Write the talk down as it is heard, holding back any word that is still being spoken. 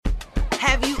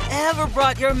Have you ever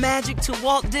brought your magic to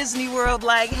Walt Disney World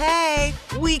like, hey,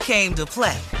 we came to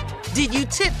play? Did you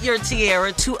tip your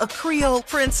tiara to a Creole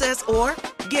princess or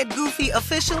get goofy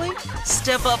officially?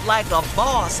 Step up like a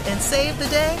boss and save the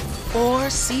day? Or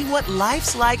see what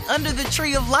life's like under the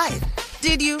tree of life?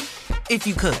 Did you? If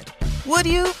you could. Would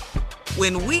you?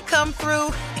 When we come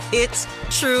through, it's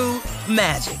true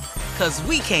magic. 'Cause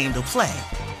we came to play.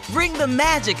 Bring the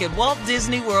magic at Walt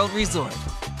Disney World Resort.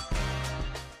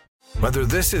 Whether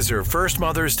this is her first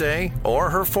Mother's Day or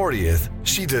her 40th,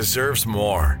 she deserves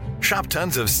more. Shop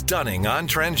tons of stunning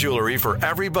on-trend jewelry for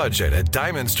every budget at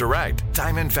Diamonds Direct.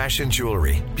 Diamond fashion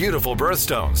jewelry, beautiful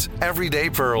birthstones,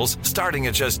 everyday pearls starting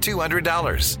at just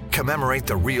 $200. Commemorate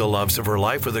the real loves of her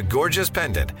life with a gorgeous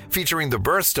pendant featuring the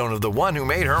birthstone of the one who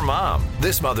made her mom.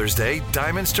 This Mother's Day,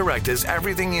 Diamonds Direct is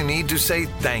everything you need to say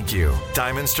thank you.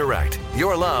 Diamonds Direct.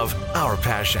 Your love, our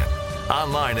passion.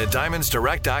 Online at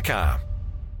diamondsdirect.com.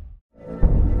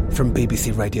 From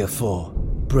BBC Radio 4,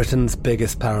 Britain's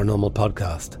biggest paranormal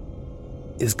podcast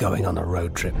is going on a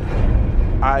road trip.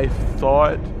 I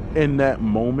thought in that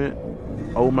moment,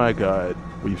 oh my God,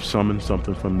 we've summoned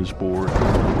something from this board.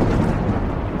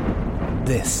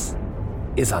 This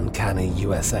is Uncanny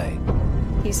USA.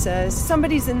 He says,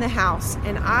 somebody's in the house,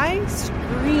 and I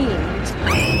screamed.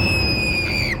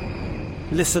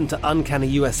 Listen to Uncanny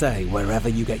USA wherever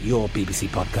you get your BBC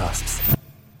podcasts,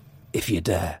 if you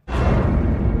dare.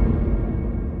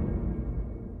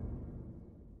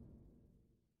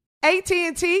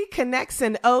 AT&T connects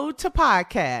an ode to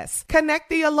podcasts.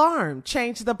 Connect the alarm.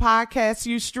 Change the podcast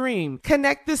you stream.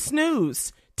 Connect the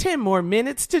snooze. 10 more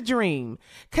minutes to dream.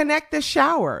 Connect the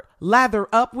shower. Lather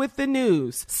up with the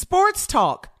news. Sports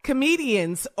talk,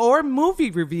 comedians, or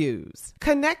movie reviews.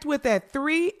 Connect with that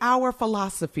 3-hour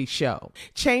philosophy show.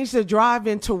 Change the drive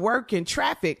into work in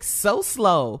traffic so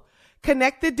slow.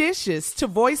 Connect the dishes to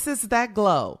voices that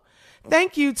glow.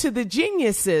 Thank you to the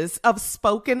geniuses of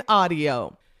spoken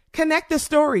audio. Connect the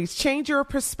stories, change your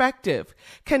perspective.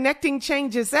 Connecting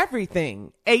changes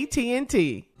everything.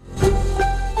 AT&T.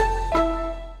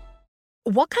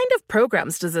 What kind of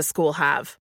programs does this school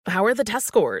have? How are the test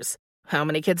scores? How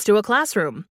many kids to a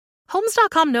classroom?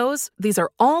 Homes.com knows these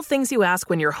are all things you ask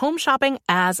when you're home shopping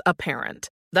as a parent.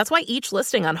 That's why each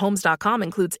listing on Homes.com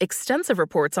includes extensive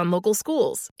reports on local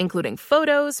schools, including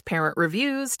photos, parent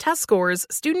reviews, test scores,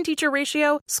 student-teacher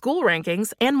ratio, school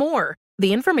rankings, and more.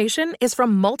 The information is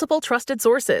from multiple trusted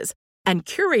sources and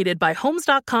curated by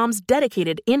Homes.com's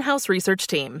dedicated in-house research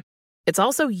team. It's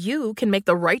also you can make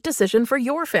the right decision for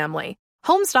your family.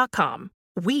 Homes.com.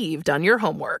 We've done your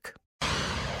homework.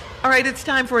 All right, it's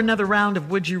time for another round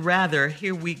of Would You Rather.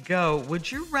 Here we go.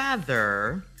 Would you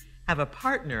rather have a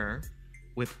partner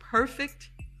with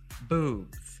perfect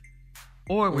boobs?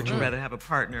 Or would you rather have a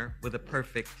partner with a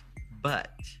perfect butt?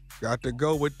 Got to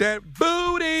go with that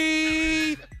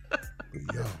booty.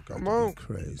 Y'all come on,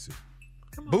 crazy.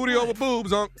 Booty over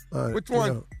boobs, Unc. Which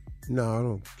one? No, I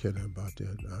don't care nothing about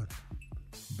that.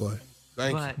 But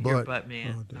You're a butt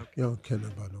man. Okay. You don't care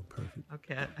nothing about no perfect.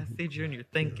 Okay, I see Junior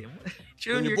thinking. Yeah.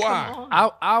 Junior, boy. come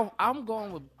on. I'm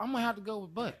gonna have to go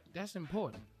with butt. That's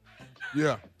important.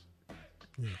 Yeah.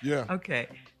 Okay.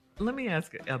 Let me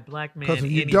ask a black man. Because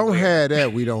if you don't have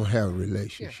that, we don't have a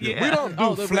relationship. Yeah. We don't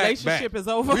do the flat relationship back. is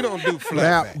over? We don't do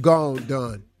flat back. Gone,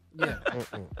 done. Yeah.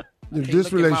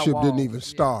 This relationship didn't even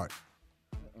start.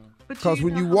 Because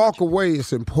when you walk away,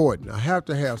 it's important. I have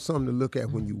to have something to look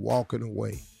at when you're walking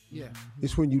away. Yeah.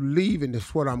 It's when you leave, and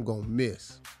that's what I'm going to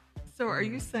miss. So are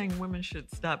you saying women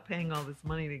should stop paying all this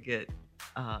money to get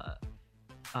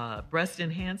breast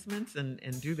enhancements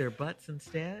and do their butts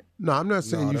instead? No, I'm not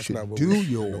saying you should do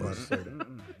yours.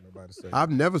 I've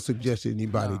never suggested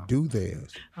anybody do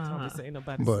theirs.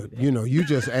 But, you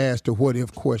just asked the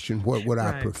what-if question, what would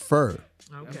I prefer?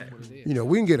 Okay.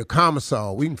 We can get a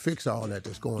Commissar. We can fix all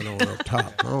that's going on up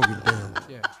top. I don't give a damn.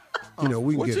 Yeah.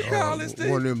 We can get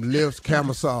one of them lifts,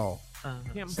 Camisole.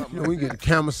 We can get a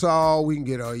Camisole. We can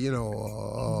get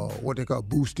what they call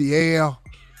bustier.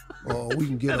 We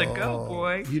can get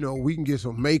we can get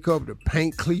some makeup to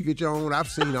paint cleavage on. I've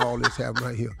seen all this happen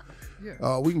right here.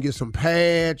 Yeah. We can get some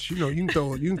pads. You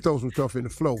can throw some stuff in the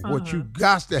floor. What you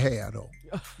got to have though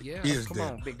is come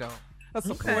on, big dog. A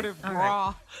supportive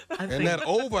bra. Right. And that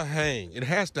overhang, it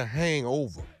has to hang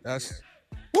over. That's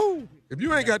woo. If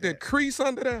you ain't got that crease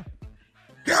under there,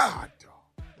 God.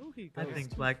 I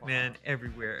think black men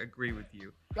everywhere agree with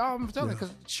you. Y'all, I'm telling you,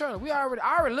 because Shirley, I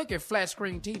already look at flat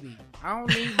screen TV. I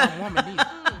don't need my woman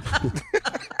either.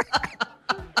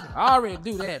 I already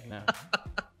do that now.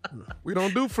 We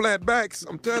don't do flat backs,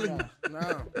 I'm telling you.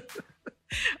 No.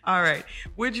 All right.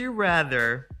 Would you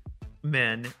rather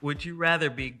men, would you rather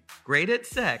be great at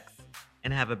sex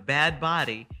and have a bad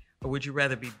body, or would you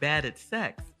rather be bad at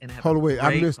sex and have Hold a on, wait.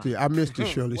 great I missed it,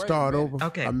 Shirley. Start over.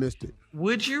 Okay. I missed it.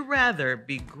 Would you rather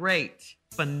be great,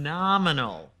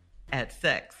 phenomenal at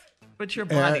sex, but your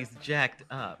body's jacked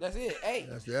up? That's it. Hey.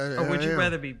 Or would you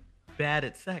rather be bad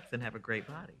at sex and have a great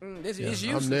body? It's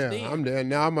useless. I'm there.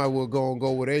 Now I might well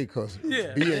go with A because B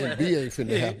ain't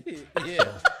finna happen.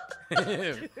 Yeah.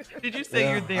 Did you say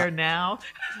you're there now?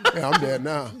 Yeah, I'm there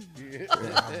now.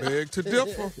 I beg to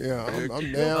differ. Yeah,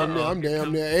 I'm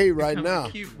damn near A right now.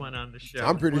 Cute one on the show.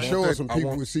 I'm pretty sure some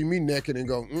people would see me naked and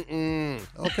go,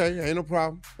 okay, ain't no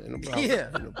problem. Yeah.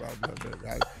 Ain't no problem.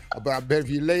 But I bet if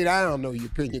you lay down, though, your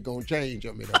opinion gonna change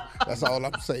on me. Though. That's all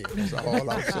I'm saying.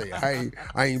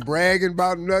 I ain't bragging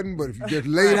about nothing, but if you just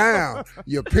lay down,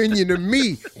 your opinion of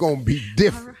me gonna be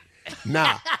different.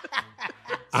 Now,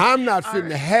 I'm not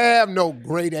finna have no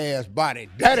great ass body.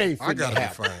 That ain't finna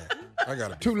happen. I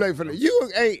gotta be too late for that. You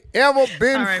ain't ever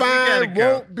been fine,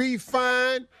 won't be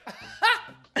fine.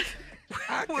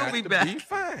 We'll be back. Be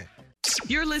fine.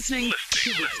 You're listening to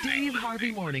the Steve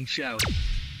Harvey Morning Show.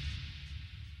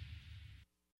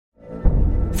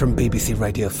 From BBC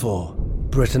Radio 4,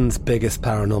 Britain's biggest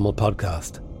paranormal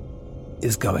podcast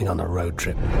is going on a road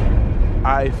trip.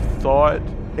 I thought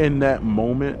in that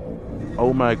moment,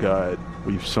 oh my God,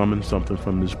 we've summoned something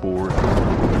from this board.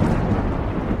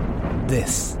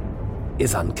 This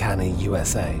is Uncanny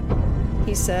USA.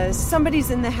 He says,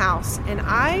 somebody's in the house, and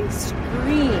I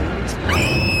screamed.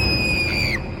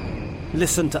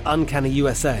 Listen to Uncanny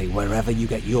USA wherever you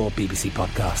get your BBC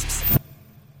podcasts,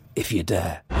 if you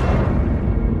dare.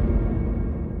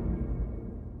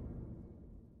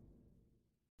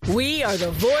 We are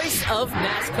the voice of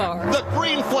NASCAR. The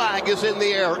green flag is in the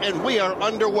air, and we are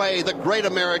underway. The Great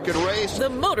American Race.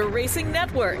 The Motor Racing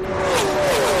Network.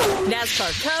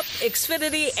 NASCAR Cup,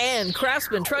 Xfinity, and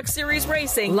Craftsman Truck Series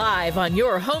Racing live on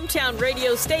your hometown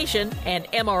radio station and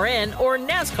MRN or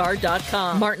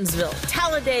NASCAR.com. Martinsville,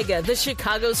 Talladega, the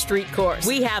Chicago Street Course.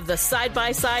 We have the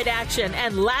side-by-side action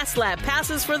and last lap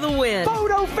passes for the win.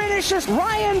 Photo finishes.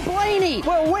 Ryan Blaney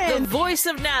will win. The voice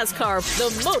of NASCAR,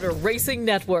 the Motor Racing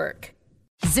Network.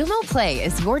 Xumo Play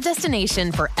is your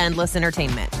destination for endless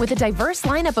entertainment. With a diverse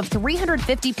lineup of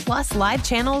 350 plus live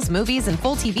channels, movies, and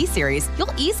full TV series,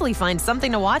 you'll easily find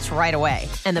something to watch right away.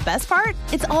 And the best part?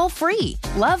 It's all free.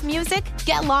 Love music?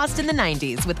 Get lost in the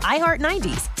 90s with iHeart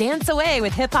 90s, dance away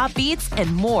with hip-hop beats,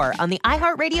 and more on the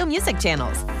iHeartRadio music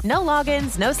channels. No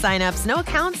logins, no signups, no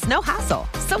accounts, no hassle.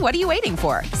 So what are you waiting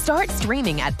for? Start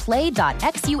streaming at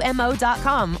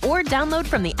play.xumo.com or download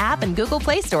from the app and Google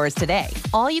Play stores today.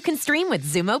 All you can stream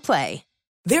with Xumo Play.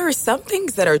 There are some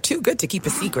things that are too good to keep a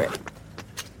secret.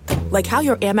 Like how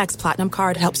your Amex Platinum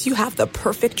card helps you have the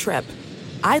perfect trip.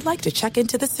 I'd like to check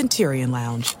into the Centurion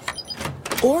Lounge.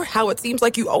 Or how it seems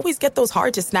like you always get those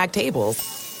hard-to-snag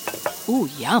tables. Ooh,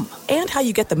 yum. And how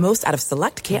you get the most out of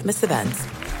select can't-miss events.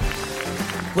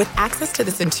 With access to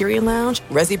the Centurion Lounge,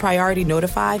 Resi Priority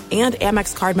Notified, and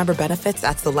Amex card member benefits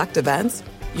at select events,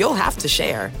 you'll have to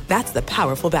share. That's the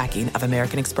powerful backing of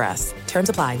American Express. Terms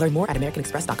apply. Learn more at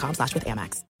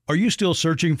americanexpress.com/withAmex. Are you still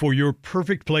searching for your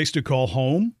perfect place to call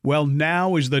home? Well,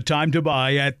 now is the time to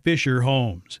buy at Fisher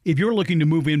Homes. If you're looking to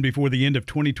move in before the end of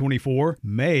 2024,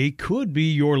 May could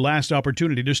be your last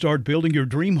opportunity to start building your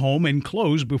dream home and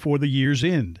close before the year's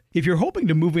end. If you're hoping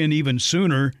to move in even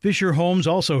sooner, Fisher Homes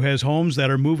also has homes that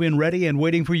are move-in ready and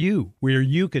waiting for you, where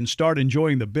you can start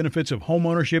enjoying the benefits of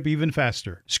homeownership even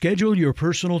faster. Schedule your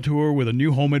personal tour with a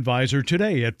new home advisor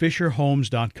today at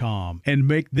FisherHomes.com and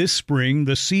make this spring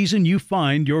the season you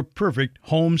find your perfect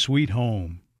home sweet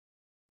home.